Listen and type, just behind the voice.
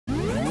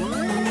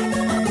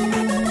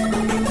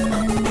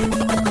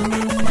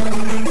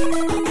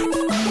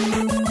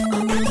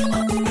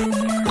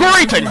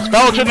Greetings,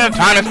 fellow children of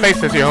time and space.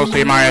 This is your host,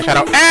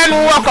 TheAmariaShadow, and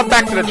welcome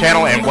back to the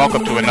channel, and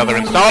welcome to another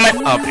installment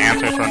of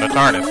Answers from the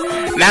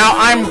TARDIS. Now,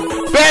 I'm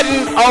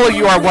betting all of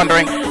you are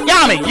wondering,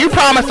 Yami, you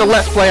promised a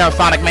Let's Play on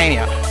Sonic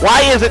Mania.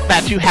 Why is it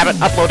that you haven't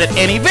uploaded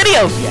any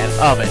videos yet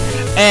of it?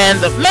 And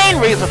the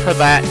main reason for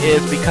that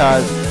is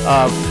because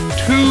of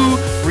two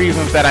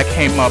reasons that I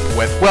came up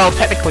with. Well,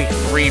 technically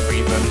three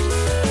reasons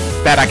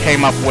that I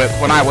came up with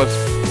when I was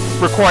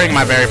recording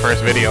my very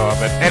first video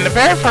of it. And the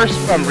very first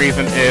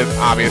reason is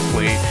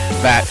obviously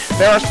that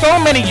there are so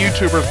many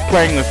YouTubers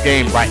playing this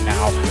game right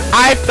now.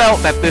 I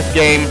felt that this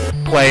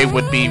gameplay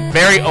would be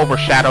very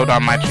overshadowed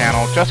on my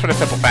channel just for the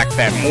simple fact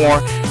that more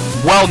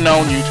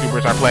well-known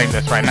YouTubers are playing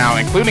this right now,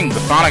 including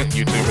the Sonic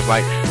YouTubers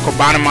like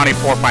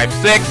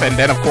Mania456, and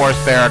then of course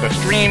there are the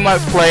stream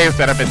Let's Plays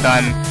that have been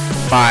done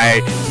by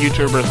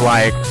YouTubers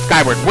like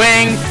Skyward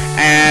Wing,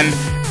 and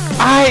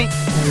I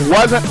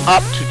wasn't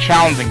up to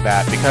challenging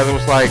that because it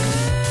was like,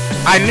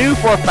 I knew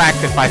for a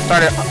fact if I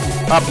started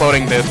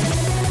uploading this,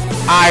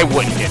 I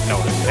wouldn't get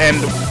noticed. And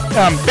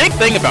big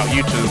thing about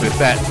YouTube is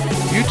that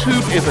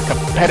YouTube is a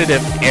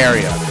competitive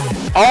area.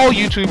 All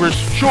YouTubers,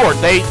 sure,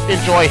 they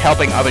enjoy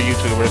helping other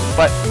YouTubers,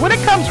 but when it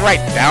comes right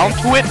down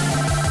to it,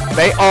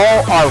 they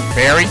all are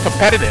very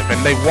competitive and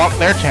they want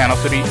their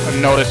channels to be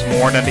noticed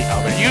more than the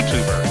other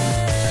YouTuber.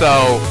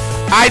 So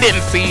I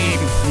didn't see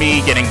me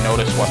getting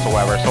noticed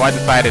whatsoever, so I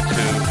decided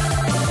to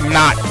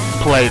not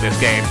play this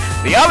game.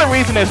 The other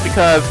reason is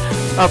because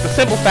of the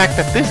simple fact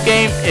that this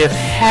game is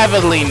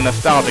heavily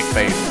nostalgic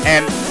based,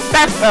 and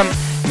that's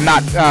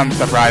not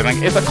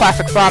surprising. It's a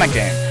classic Sonic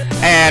game,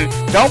 and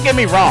don't get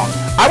me wrong,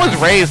 I was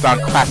raised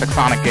on classic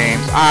Sonic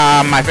games.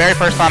 My very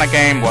first Sonic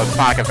game was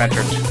Sonic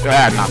Adventure 2,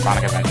 not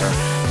Sonic Adventure,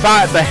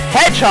 Sonic the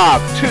Hedgehog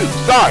 2,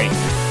 sorry,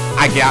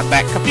 I got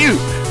that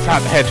confused,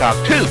 Sonic the Hedgehog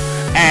 2,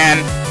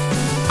 and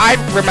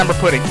I remember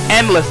putting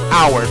endless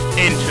hours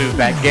into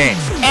that game.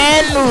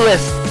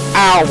 Endless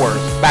hours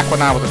back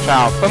when I was a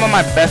child. Some of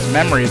my best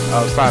memories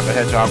of Sonic the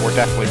Hedgehog were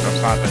definitely from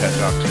Sonic the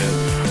Hedgehog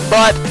 2.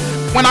 But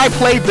when I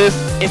played this,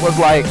 it was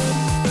like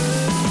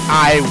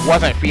I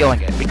wasn't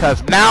feeling it,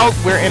 because now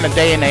we're in a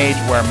day and age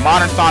where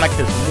modern Sonic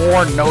is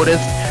more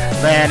noticed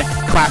than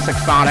classic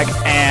Sonic,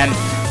 and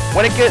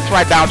when it gets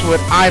right down to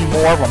it, I'm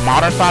more of a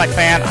modern Sonic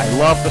fan. I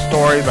love the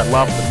stories, I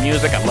love the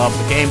music, I love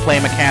the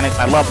gameplay mechanics,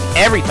 I love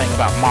everything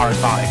about modern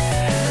Sonic.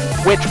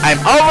 Which I'm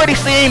already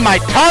seeing my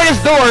TARDIS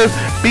doors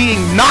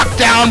being knocked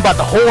down by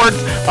the hordes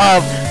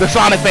of the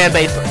Sonic fan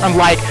base. I'm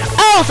like,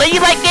 oh, so you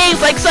like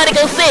games like Sonic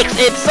 06,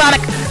 it's Sonic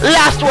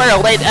Lost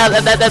World,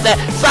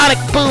 Sonic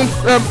Boom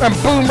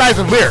Rise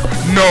of Fear.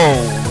 No,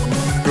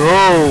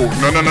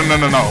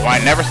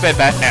 I never said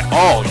that at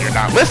all. You're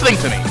not listening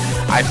to me.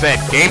 I said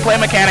gameplay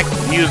mechanics,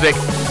 music,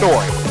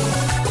 story.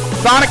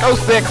 Sonic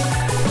 06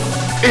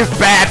 is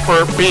bad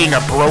for being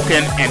a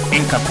broken and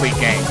incomplete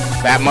game.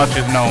 That much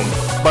is known.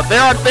 But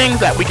there are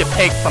things that we could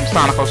take from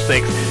Sonic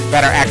 06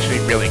 that are actually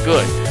really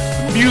good.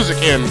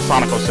 Music in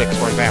Sonic 06,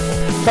 for example.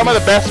 Some of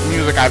the best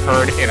music I've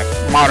heard in a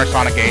modern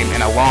Sonic game in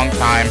a long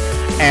time.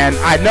 And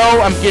I know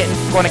I'm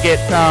going to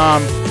get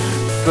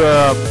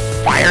the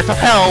fires of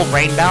hell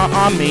rain down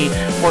on me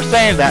for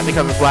saying that,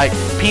 because it's like,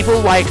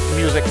 people like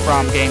music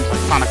from games like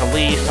Sonic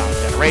Unleashed, Sonic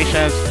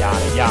Generations,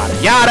 yada yada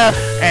yada,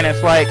 and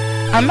it's like,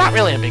 I'm not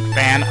really a big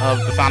fan of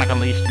the Sonic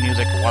Unleashed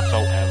music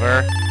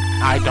whatsoever.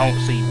 I don't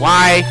see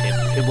why.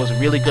 It was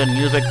really good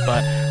music,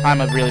 but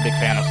I'm a really big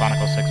fan of Sonic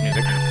 06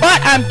 music.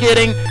 But I'm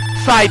getting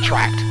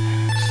sidetracked.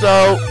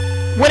 So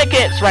when it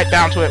gets right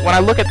down to it, when I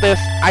look at this,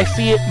 I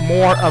see it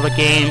more of a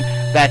game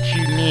that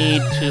you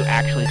need to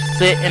actually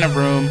sit in a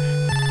room,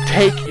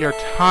 take your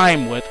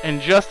time with,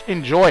 and just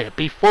enjoy it.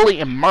 Be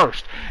fully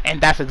immersed.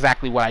 And that's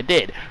exactly what I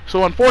did.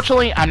 So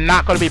unfortunately, I'm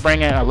not going to be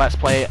bringing a Let's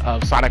Play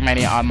of Sonic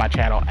Mania on my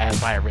channel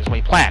as I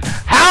originally planned.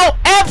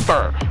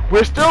 However,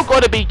 we're still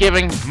going to be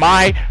giving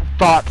my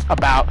thoughts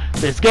about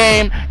this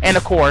game, and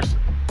of course,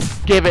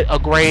 give it a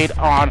grade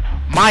on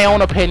my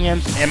own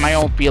opinions and my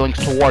own feelings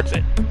towards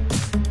it.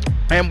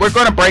 And we're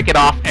going to break it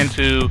off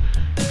into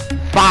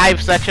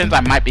 5 sections.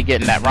 I might be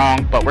getting that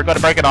wrong, but we're going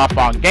to break it off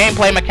on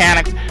gameplay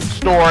mechanics,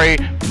 story,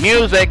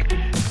 music,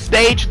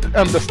 stage,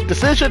 the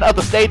decision of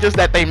the stages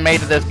that they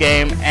made in this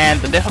game, and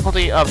the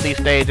difficulty of these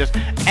stages,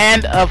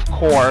 and of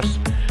course,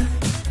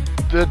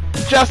 the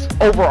just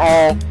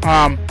overall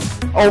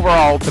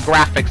the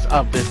graphics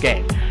of this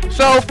game.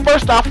 So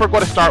first off, we're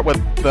going to start with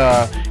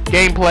the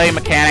gameplay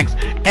mechanics,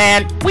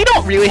 and we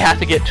don't really have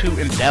to get too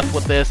in depth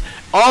with this.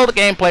 All the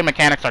gameplay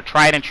mechanics are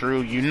tried and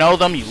true. You know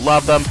them, you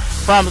love them,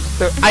 from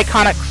the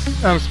iconic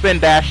spin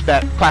dash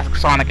that classic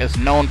Sonic is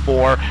known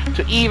for,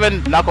 to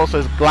even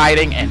Knuckles'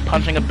 gliding and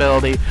punching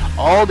ability.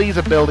 All these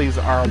abilities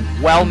are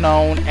well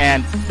known,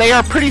 and they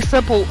are pretty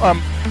simple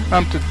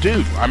to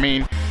do. I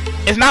mean,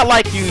 it's not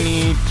like you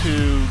need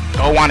to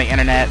go on the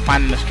internet,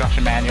 find an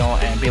instruction manual,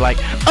 and be like,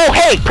 oh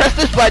hey, press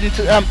this button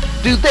to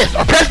do this,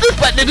 or press this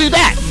button to do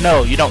that.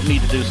 No, you don't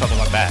need to do something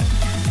like that.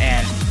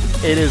 And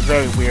it is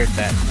very weird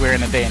that we're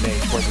in a day and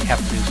age where we have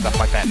to do stuff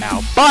like that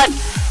now. But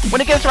when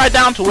it gets right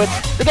down to it,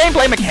 the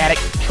gameplay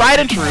mechanics, tried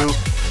and true,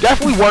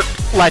 definitely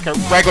worked like a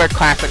regular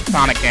classic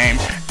Sonic game,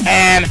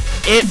 and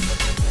it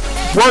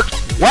worked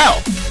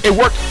well. It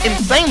worked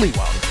insanely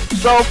well.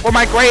 So for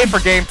my grade for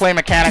gameplay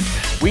mechanics,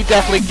 we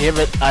definitely give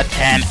it a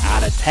 10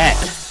 out of 10.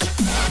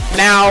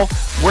 Now,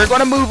 we're going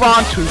to move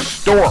on to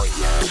story.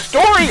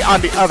 Story,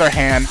 on the other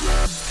hand,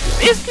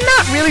 is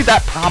not really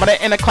that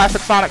prominent in a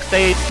classic Sonic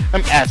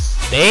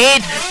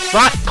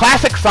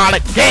classic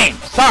Sonic game.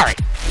 Sorry.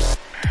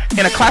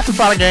 In a classic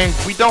Sonic game,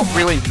 we don't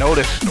really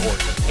notice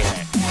stories in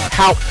it.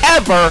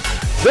 However,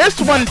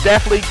 this one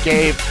definitely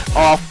gave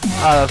off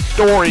a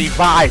story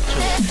vibe to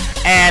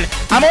it. And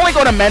I'm only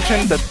going to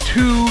mention the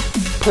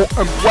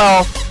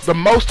the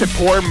most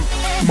important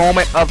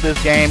moment of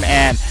this game,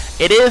 and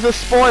it is a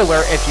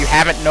spoiler if you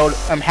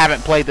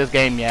haven't played this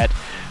game yet.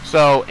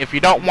 So if you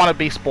don't want to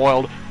be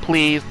spoiled,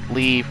 please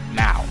leave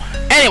now.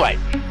 Anyway,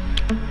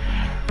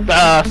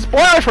 the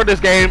spoiler for this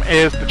game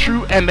is the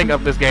true ending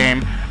of this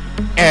game,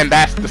 and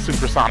that's the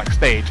Supersonic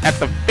stage. At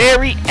the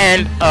very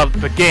end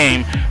of the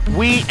game,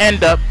 we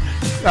end up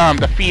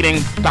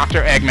defeating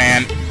Dr.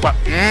 Eggman. But,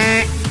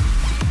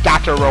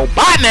 Dr.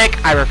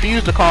 Robotnik, I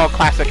refuse to call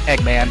classic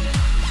Eggman.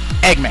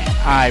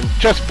 I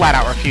just flat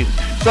out refuse.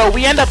 So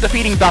we end up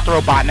defeating Dr.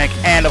 Robotnik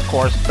and, of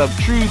course, the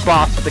true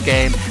boss of the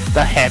game,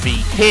 the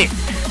Heavy King.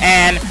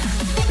 And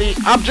the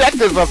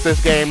objective of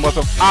this game was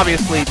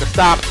obviously to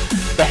stop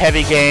the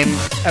Heavy King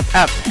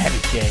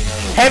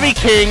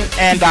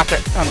and Dr.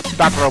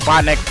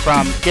 Robotnik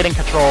from getting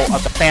control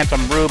of the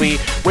Phantom Ruby,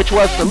 which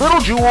was the little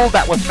jewel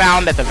that was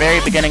found at the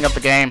very beginning of the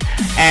game.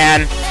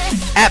 And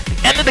at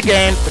the end of the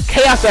game, the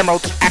Chaos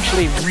Emeralds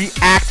actually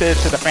reacted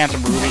to the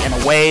Phantom Ruby in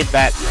a way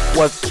that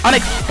was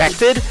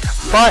unexpected.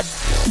 But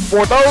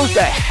for those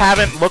that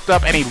haven't looked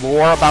up any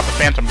lore about the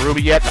Phantom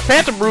Ruby yet, the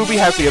Phantom Ruby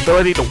has the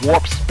ability to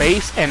warp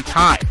space and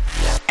time.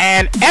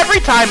 And every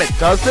time it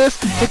does this,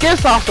 it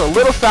gives off a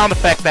little sound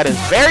effect that is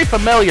very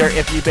familiar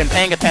if you've been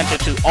paying attention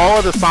to all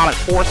of the Sonic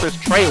Forces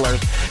trailers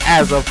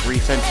as of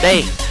recent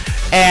days.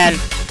 And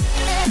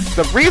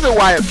the reason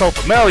why it's so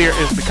familiar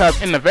is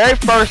because in the very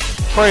first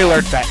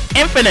trailer that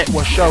Infinite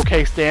was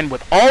showcased in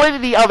with all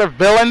of the other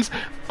villains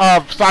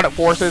of Sonic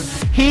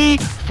Forces, he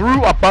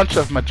threw a bunch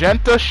of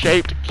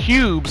magenta-shaped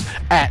cubes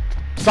at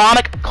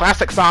Sonic,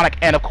 Classic Sonic,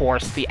 and of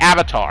course the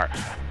Avatar.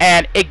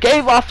 And it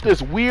gave off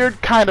this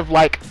weird kind of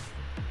like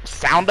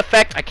sound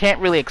effect. I can't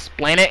really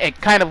explain it. It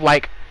kind of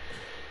like,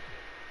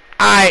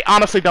 I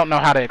honestly don't know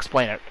how to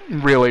explain it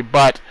really,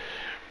 but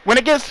when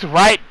it gets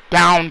right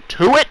down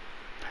to it,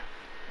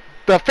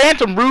 the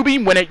Phantom Ruby,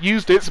 when it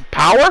used its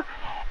power,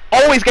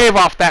 always gave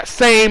off that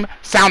same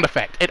sound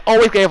effect. It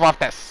always gave off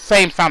that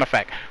same sound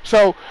effect.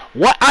 So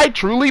what I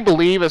truly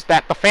believe is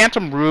that the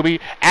Phantom Ruby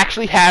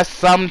actually has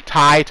some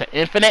tie to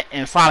Infinite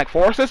and Sonic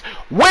Forces,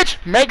 which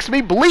makes me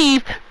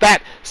believe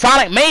that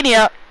Sonic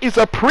Mania is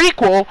a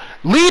prequel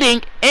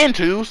leading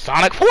into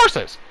Sonic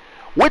Forces,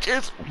 which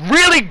is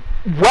really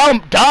well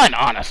done,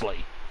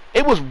 honestly.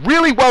 It was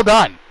really well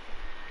done,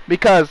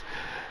 because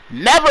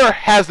never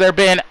has there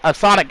been a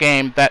Sonic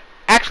game that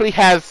actually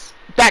has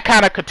that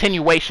kind of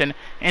continuation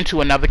into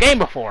another game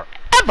before.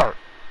 Ever.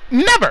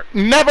 Never.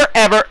 Never,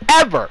 ever,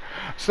 ever.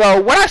 So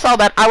when I saw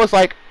that, I was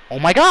like, oh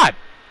my god.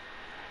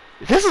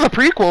 This is a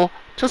prequel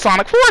to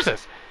Sonic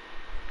Forces.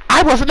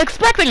 I wasn't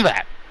expecting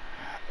that.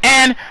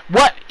 And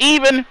what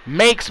even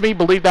makes me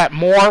believe that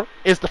more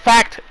is the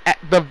fact at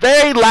the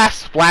very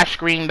last splash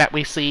screen that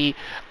we see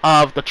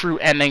of the true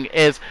ending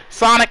is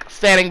Sonic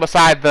standing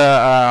beside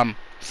the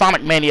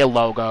Sonic Mania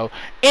logo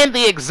in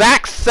the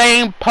exact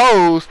same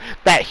pose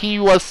that he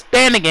was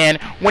standing in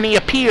when he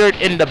appeared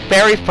in the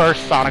very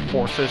first Sonic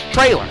Forces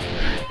trailer.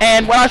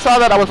 And when I saw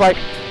that, I was like,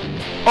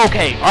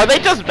 okay, are they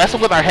just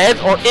messing with our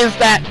heads, or is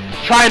that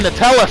trying to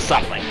tell us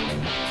something?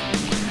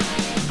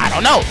 I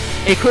don't know.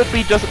 It could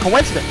be just a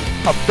coincidence.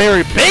 A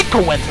very big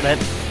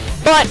coincidence,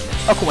 but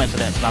a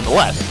coincidence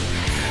nonetheless.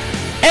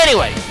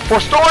 Anyway,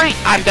 for story,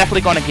 I'm definitely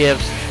going to give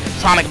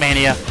Sonic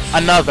Mania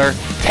another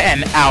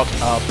 10 out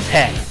of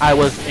 10. I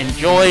was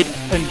enjoying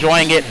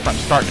it from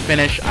start to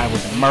finish. I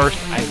was immersed.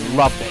 I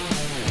loved it.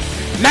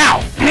 Now,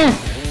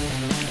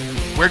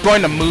 we're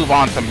going to move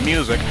on to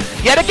music.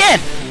 Yet again,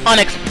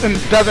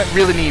 doesn't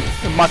really need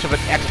much of an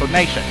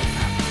explanation.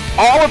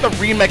 All of the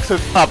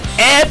remixes of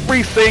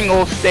every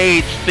single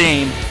stage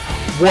theme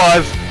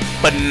was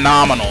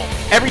phenomenal.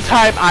 Every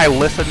time I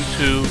listened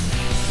to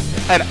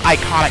an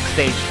iconic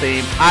stage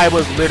theme, I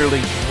was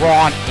literally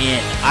drawn in.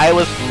 I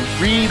was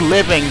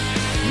reliving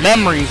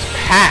memories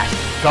past,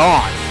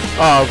 gone,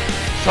 of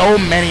so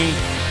many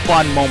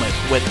fun moments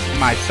with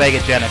my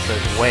Sega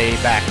Genesis way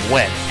back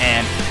when.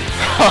 And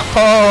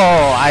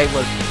I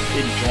was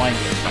enjoying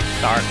it from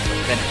start to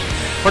finish.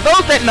 For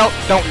those that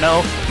don't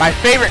know, my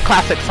favorite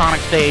classic Sonic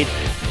stage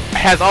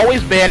has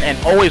always been and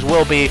always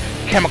will be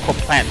Chemical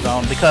Plant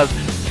Zone, because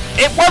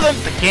it wasn't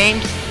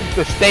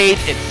the stage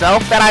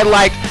itself that I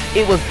liked,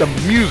 it was the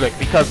music,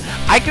 because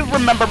I can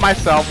remember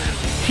myself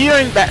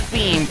hearing that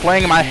theme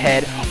playing in my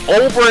head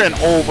over and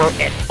over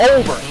and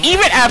over,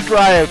 even after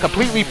I had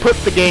completely put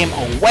the game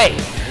away.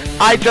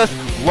 I just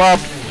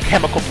loved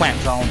Chemical Plant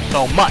Zone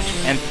so much,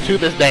 and to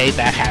this day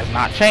that has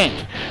not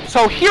changed.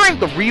 So hearing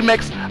the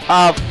remix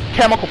of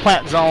Chemical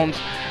Plant Zone's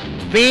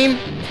theme,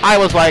 I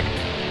was like,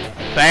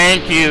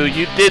 thank you,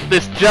 you did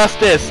this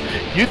justice.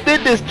 You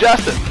did this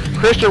justice.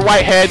 Christian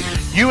Whitehead,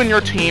 you and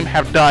your team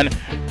have done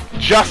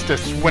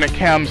justice when it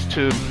comes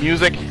to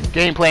music,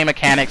 gameplay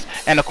mechanics,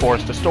 and of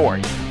course the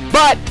story.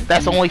 But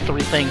that's only 3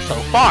 things so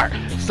far.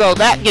 So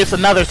that gives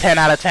another 10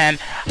 out of 10.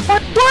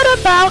 But what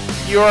about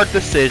your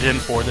decision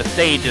for the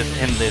stages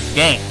in this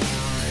game?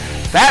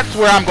 That's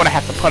where I'm going to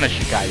have to punish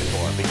you guys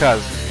for,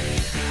 because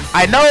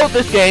I know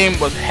this game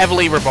was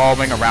heavily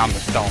revolving around the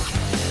stones.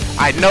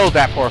 I know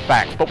that for a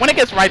fact. But when it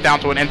gets right down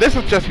to it, and this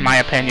is just my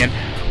opinion,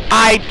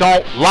 I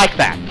don't like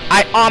that.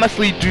 I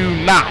honestly do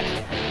not.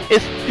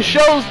 It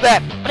shows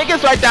that when it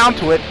gets right down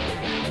to it,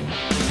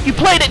 you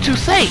played it too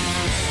safe.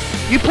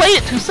 You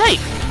played it too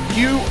safe.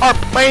 You are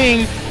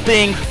playing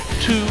things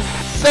too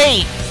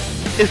safe.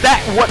 Is that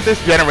what this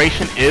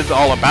generation is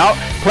all about?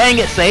 Playing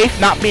it safe,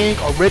 not being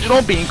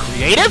original, being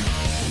creative?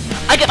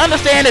 I can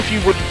understand if you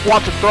would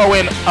want to throw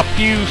in a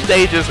few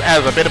stages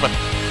as a bit of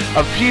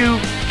a few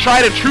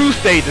tried and true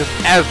stages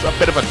as a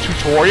bit of a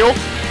tutorial.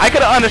 I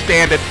could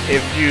understand it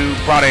if you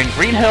brought in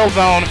Green Hill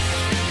Zone,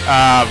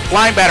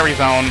 Flying Battery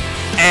Zone,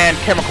 and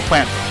Chemical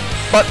Plant Zone.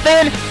 But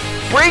then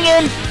bring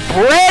in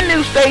brand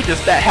new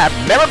stages that have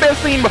never been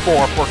seen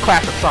before for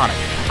Classic Sonic.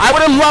 I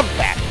would have loved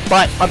that,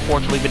 but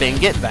unfortunately we didn't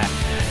get that.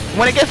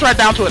 When it gets right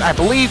down to it, I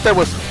believe there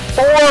was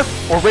 4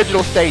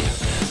 original stages.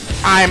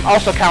 I'm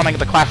also counting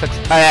the classics,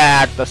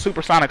 the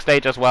Supersonic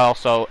stage as well,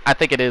 so I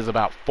think it is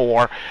about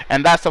 4.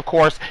 And that's of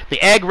course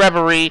the Egg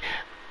Reverie,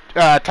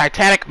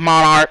 Titanic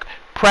Monarch,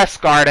 Press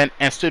Garden,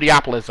 and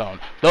Studiopolis Zone.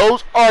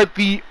 Those are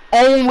the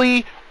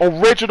only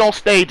original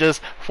stages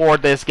for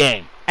this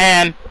game.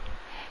 And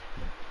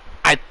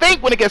I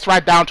think when it gets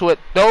right down to it,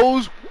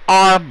 those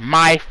are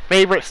my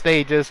favorite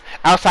stages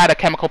outside of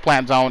Chemical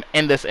Plant Zone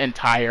in this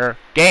entire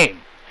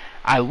game.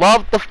 I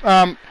love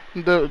the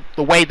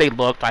way they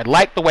looked. I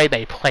liked the way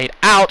they played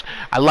out.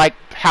 I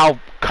liked how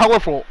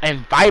colorful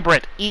and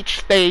vibrant each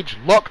stage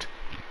looked.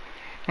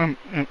 I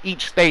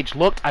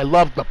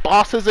loved the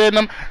bosses in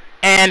them.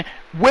 And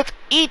with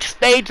each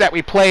stage that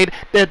we played,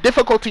 the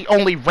difficulty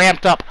only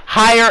ramped up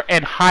higher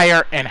and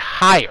higher and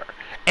higher.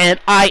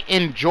 And I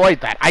enjoyed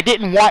that. I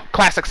didn't want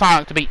Classic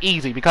Sonic to be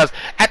easy, because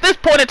at this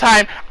point in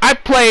time, I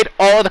played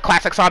all of the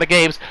Classic Sonic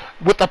games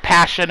with a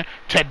passion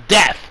to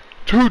death.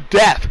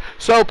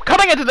 So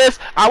coming into this,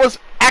 I was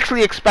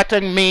actually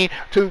expecting me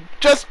to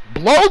just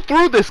blow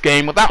through this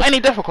game without any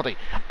difficulty.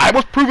 I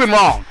was proven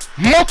wrong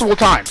multiple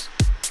times.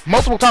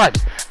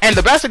 And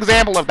the best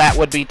example of that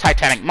would be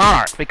Titanic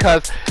Monarch,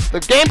 because the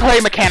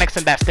gameplay mechanics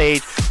in that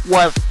stage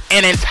was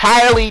an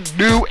entirely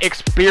new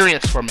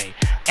experience for me.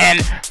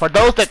 And for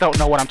those that don't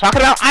know what I'm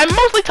talking about, I'm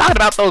mostly talking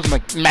about those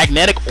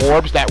magnetic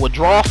orbs that would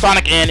draw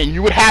Sonic in, and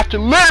you would have to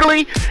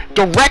literally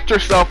direct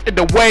yourself in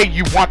the way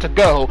you want to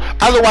go.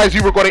 Otherwise,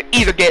 you were going to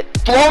either get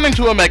thrown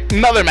into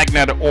another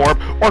magnetic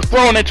orb or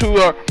thrown into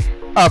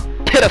a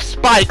pit of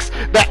spikes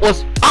that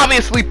was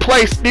obviously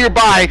placed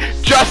nearby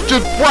just to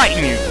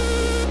frighten you.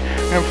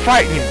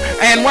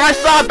 And when I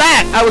saw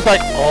that, I was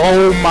like,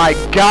 oh my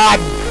god,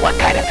 what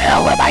kind of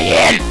hell am I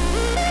in?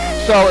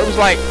 So it was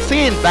like,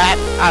 seeing that,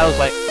 I was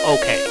like,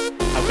 okay,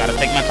 I've got to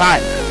take my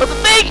time. But the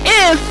thing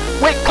is,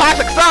 with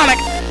Classic Sonic,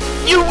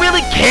 you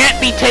really can't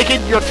be taking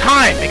your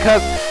time,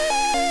 because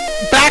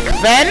back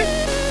then,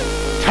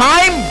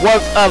 time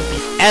was of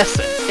the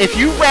essence. If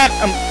you ran,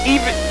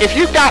 even if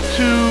you got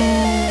to,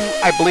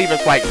 I believe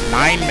it's like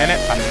 9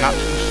 minutes, I'm not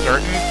too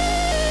certain.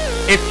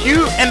 If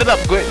you ended up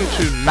getting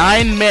to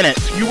 9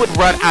 minutes, you would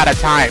run out of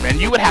time,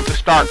 and you would have to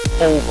start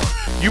over.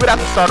 You would have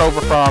to start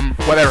over from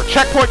whatever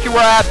checkpoint you were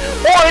at,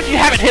 or if you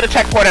haven't hit a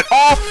checkpoint at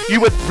all,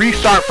 you would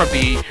restart from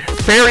the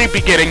very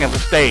beginning of the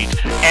stage,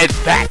 and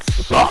that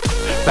sucks.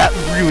 That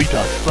really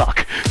does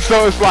suck.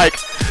 So it's like,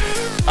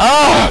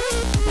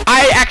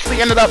 I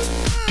actually ended up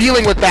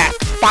dealing with that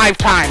 5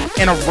 times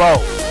in a row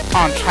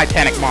on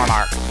Titanic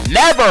Monarch.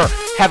 Never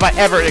have I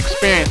ever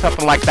experienced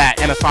something like that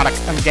in a Sonic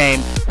game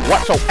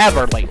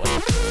whatsoever lately.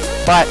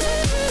 But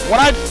when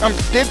I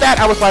did that,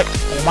 I was like,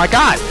 oh my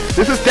god,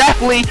 this is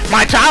definitely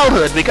my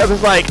childhood, because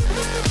it's like,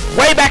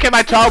 way back in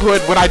my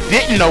childhood, when I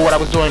didn't know what I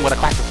was doing with a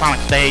Classic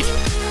Sonic stage,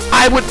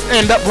 I would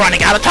end up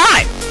running out of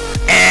time.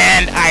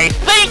 And I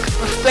think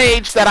the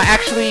stage that I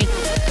actually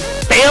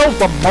failed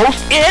the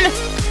most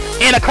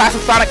in a Classic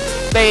Sonic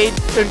stage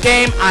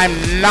game, I'm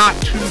not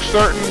too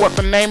certain what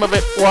the name of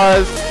it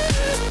was.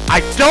 I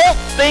don't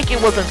think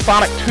it was in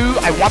Sonic 2,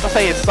 I want to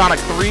say it's Sonic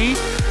 3,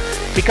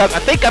 because I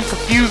think I'm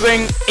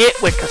confusing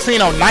it with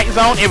Casino Night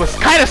Zone. It was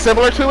kind of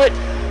similar to it.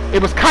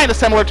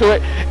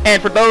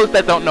 And for those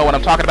that don't know what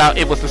I'm talking about,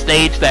 it was the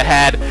stage that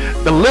had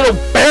the little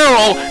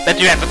barrel that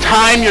you had to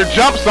time your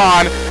jumps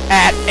on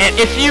at, and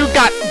if you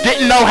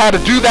didn't know how to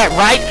do that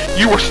right,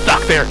 you were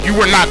stuck there. You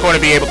were not going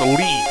to be able to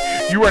leave.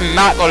 You were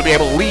not going to be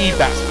able to leave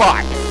that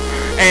spot.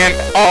 And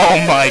oh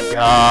my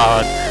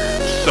god,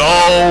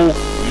 so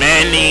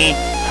many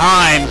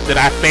times did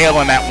I fail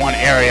in that one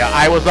area.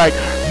 I was like,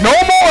 no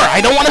more. I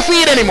don't want to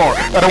see it anymore.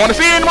 I don't want to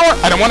see it anymore.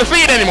 I don't want to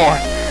see it anymore.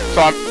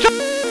 So I'm just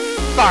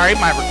sorry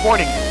my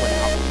recording went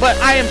out. But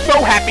I am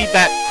so happy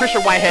that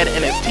Christian Whitehead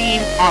and his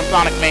team on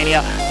Sonic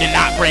Mania did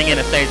not bring in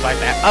a stage like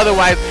that.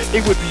 Otherwise,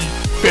 it would be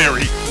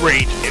very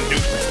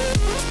rage-inducing.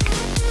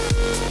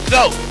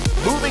 So,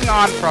 moving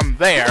on from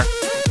there,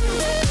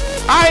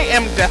 I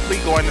am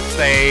definitely going to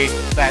say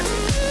that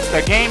the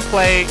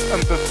gameplay,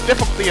 the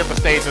difficulty of the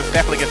stages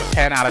definitely gets a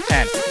 10 out of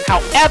 10.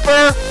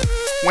 However,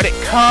 when it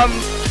comes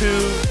to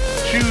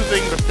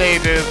choosing the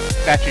stages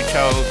that you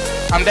chose,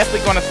 I'm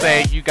definitely going to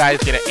say you guys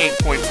get an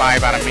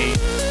 8.5 out of me.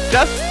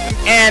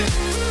 And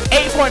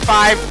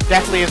 8.5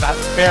 definitely is a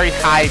very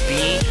high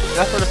B,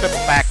 just for the simple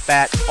fact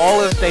that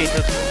all of the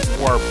stages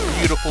were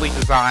beautifully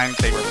designed,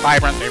 they were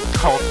vibrant, they were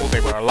colorful,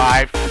 they were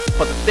alive.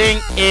 But the thing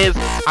is,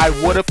 I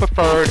would have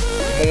preferred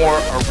more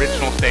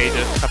original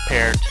stages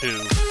compared to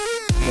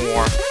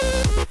more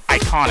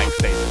iconic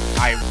stages.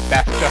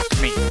 That's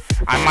just me.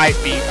 I might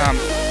be I'm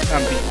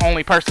the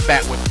only person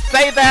that would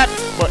say that,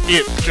 but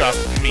it's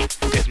just me.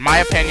 It's my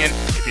opinion.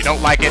 If you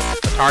don't like it,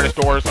 the TARDIS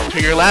doors are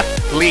to your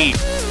left, leave.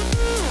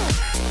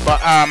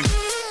 But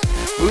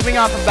moving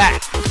on from that,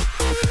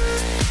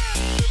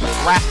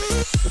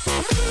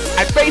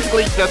 I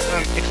basically just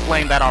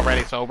explained that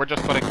already, so we're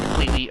just going to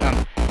completely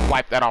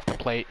wipe that off the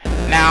plate.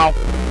 Now,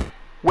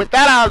 with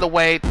that out of the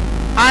way,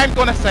 I'm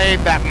going to say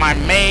that my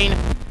main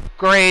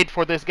grade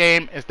for this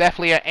game is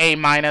definitely an A-.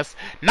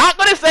 Not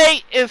going to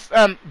say it's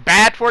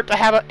bad for it to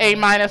have an A-,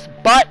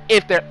 but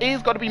if there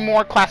is going to be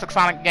more classic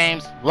Sonic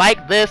games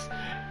like this,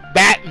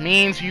 that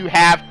means you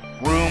have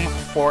room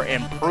for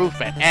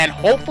improvement. And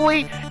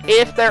hopefully,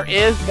 if there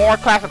is more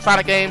classic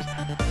Sonic games,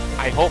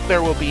 I hope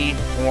there will be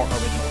more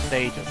original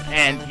stages,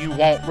 and you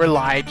won't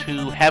rely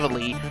too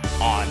heavily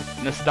on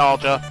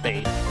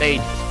nostalgia-based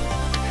stages.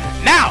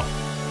 Now,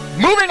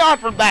 moving on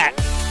from that,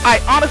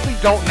 I honestly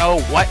don't know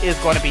what is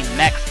going to be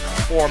next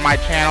for my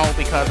channel,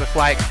 because it's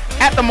like,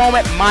 at the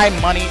moment, my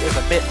money is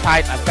a bit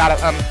tight. I've got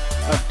to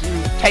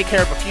take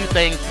care of a few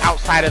things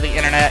outside of the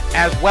internet,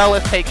 as well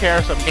as take care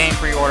of some game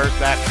pre-orders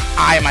that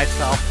I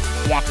myself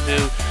want to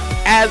do.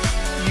 As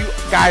you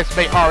guys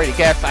may already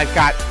guess, I've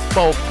got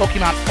both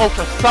Pokemon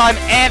Ultra Sun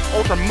and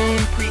Ultra Moon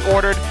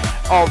pre-ordered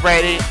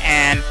already,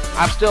 and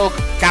I've still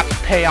got to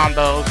pay on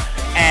those.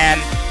 And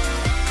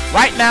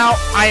right now,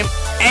 I'm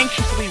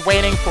anxiously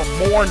waiting for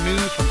more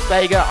news from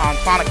Sega on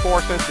Sonic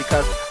Forces,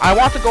 because I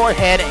want to go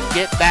ahead and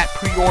get that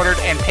pre-ordered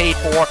and paid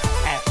for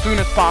as soon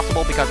as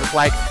possible, because it's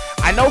like,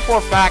 I know for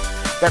a fact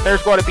that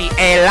there's going to be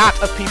a lot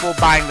of people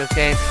buying this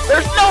game.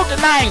 There's no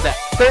denying that.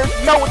 There's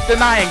no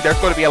denying there's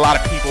going to be a lot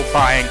of people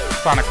buying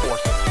Sonic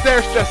Forces.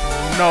 There's just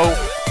no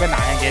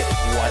denying it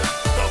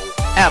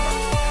whatsoever.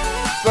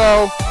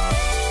 So,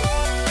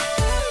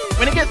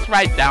 when it gets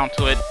right down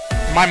to it,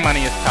 my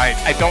money is tight.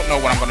 I don't know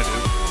what I'm going to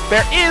do.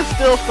 There is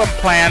still some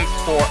plans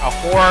for a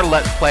horror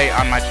Let's Play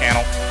on my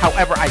channel.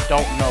 However, I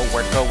don't know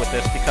where to go with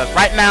this, because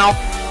right now,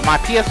 my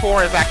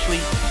PS4 is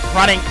actually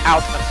running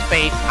out of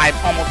space. I'm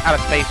almost out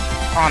of space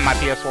on my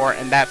PS4,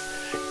 and that's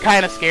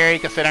kind of scary,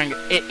 considering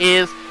it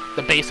is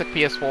the basic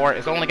PS4.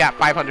 It's only got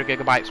 500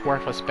 gigabytes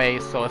worth of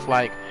space, so it's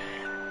like,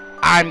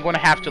 I'm going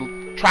to have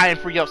to try and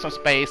free up some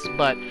space.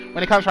 But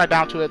when it comes right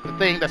down to it, the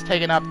thing that's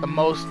taking up the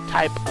most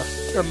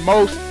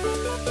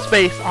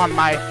space on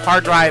my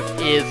hard drive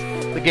is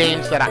the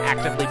games that I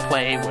actively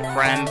play with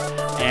friends,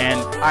 and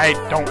I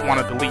don't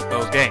want to delete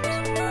those games.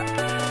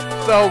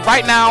 So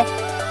right now,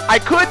 I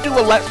could do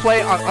a Let's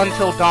Play on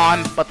Until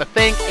Dawn, but the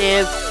thing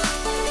is,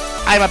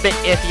 I'm a bit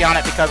iffy on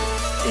it, because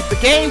if the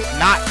game's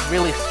not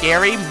really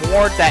scary,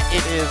 more that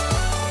it is,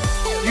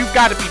 you've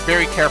got to be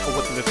very careful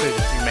with the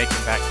decisions you make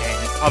in that game,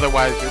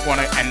 otherwise you're going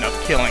to end up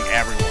killing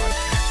everyone.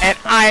 And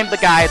I'm the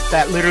guy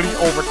that literally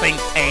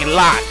overthinks a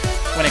lot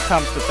when it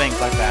comes to things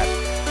like that.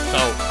 So,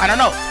 I don't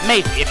know,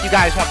 maybe if you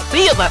guys want to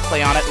see a Let's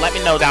Play on it, let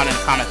me know down in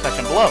the comment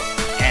section below,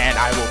 and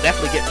I will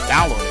definitely get to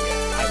downloading it.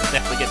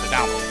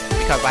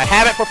 Because I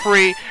have it for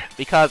free,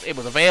 because it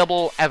was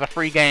available as a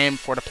free game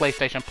for the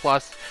PlayStation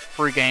Plus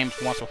free games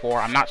once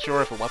before. I'm not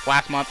sure if it was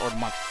last month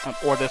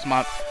or this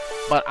month,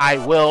 but I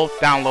will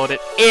download it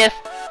if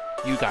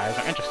you guys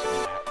are interested in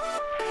that.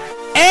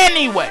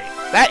 Anyway,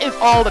 that is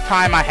all the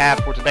time I have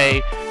for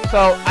today.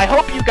 So I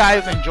hope you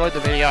guys enjoyed the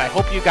video. I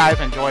hope you guys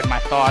enjoyed my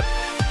thoughts.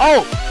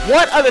 Oh,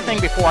 one other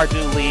thing before I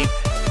do leave.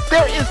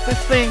 There is this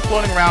thing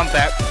floating around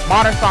that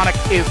Modern Sonic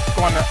is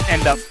going to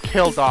end up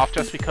killed off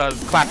just because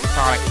Classic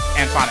Sonic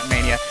and Sonic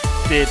Mania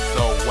did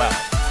so well.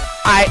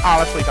 I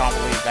honestly don't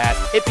believe that.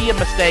 It'd be a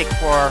mistake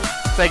for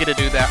Sega to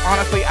do that.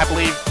 Honestly, I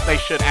believe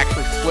they should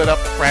actually split up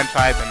the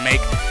franchise and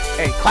make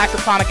a Classic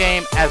Sonic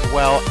game as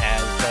well as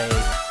a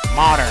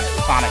Modern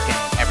Sonic game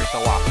every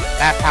so often.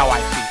 That's how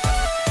I see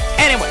things.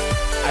 Anyway,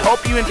 I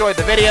hope you enjoyed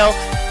the video.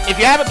 If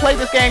you haven't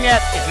played this game yet,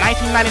 it's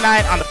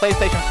 $19.99 on the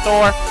PlayStation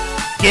Store.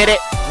 Get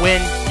it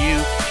when you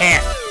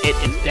can. It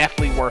is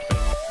definitely worth it.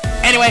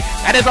 Anyway,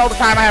 that is all the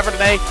time I have for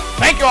today.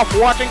 Thank you all for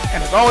watching,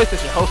 and as always, this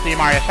is your host,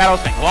 TheAmariaShadow,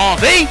 saying long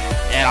Z,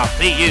 and I'll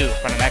see you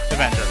for the next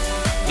adventure.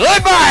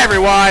 Goodbye,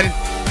 everyone!